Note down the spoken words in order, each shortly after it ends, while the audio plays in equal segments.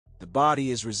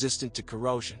body is resistant to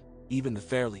corrosion. Even the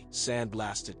fairly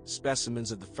sandblasted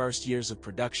specimens of the first years of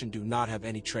production do not have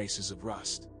any traces of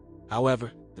rust.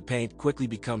 However, the paint quickly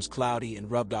becomes cloudy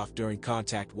and rubbed off during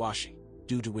contact washing,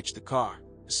 due to which the car,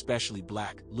 especially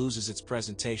black, loses its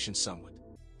presentation somewhat.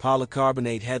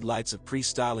 Polycarbonate headlights of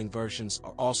pre-styling versions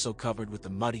are also covered with a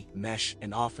muddy mesh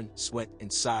and often sweat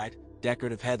inside.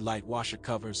 Decorative headlight washer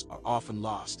covers are often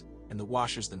lost, and the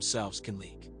washers themselves can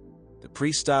leak. The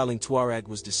pre-styling Touareg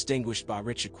was distinguished by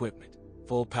rich equipment,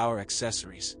 full power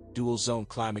accessories, dual-zone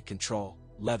climate control,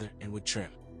 leather and wood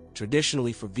trim.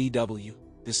 Traditionally for VW,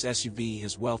 this SUV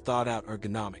has well-thought-out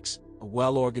ergonomics, a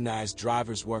well-organized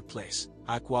driver's workplace,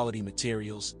 high-quality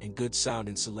materials, and good sound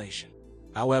insulation.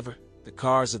 However, the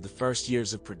cars of the first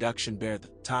years of production bear the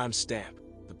time stamp.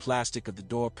 The plastic of the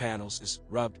door panels is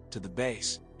rubbed to the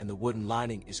base, and the wooden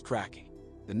lining is cracking.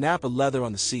 The Nappa leather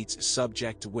on the seats is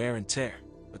subject to wear and tear,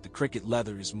 but the Cricket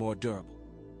leather is more durable.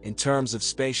 In terms of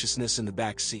spaciousness in the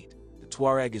back seat, the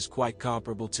Touareg is quite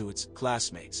comparable to its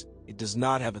classmates. It does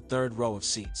not have a third row of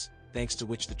seats, thanks to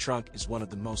which the trunk is one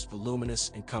of the most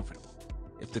voluminous and comfortable.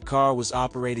 If the car was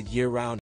operated year-round,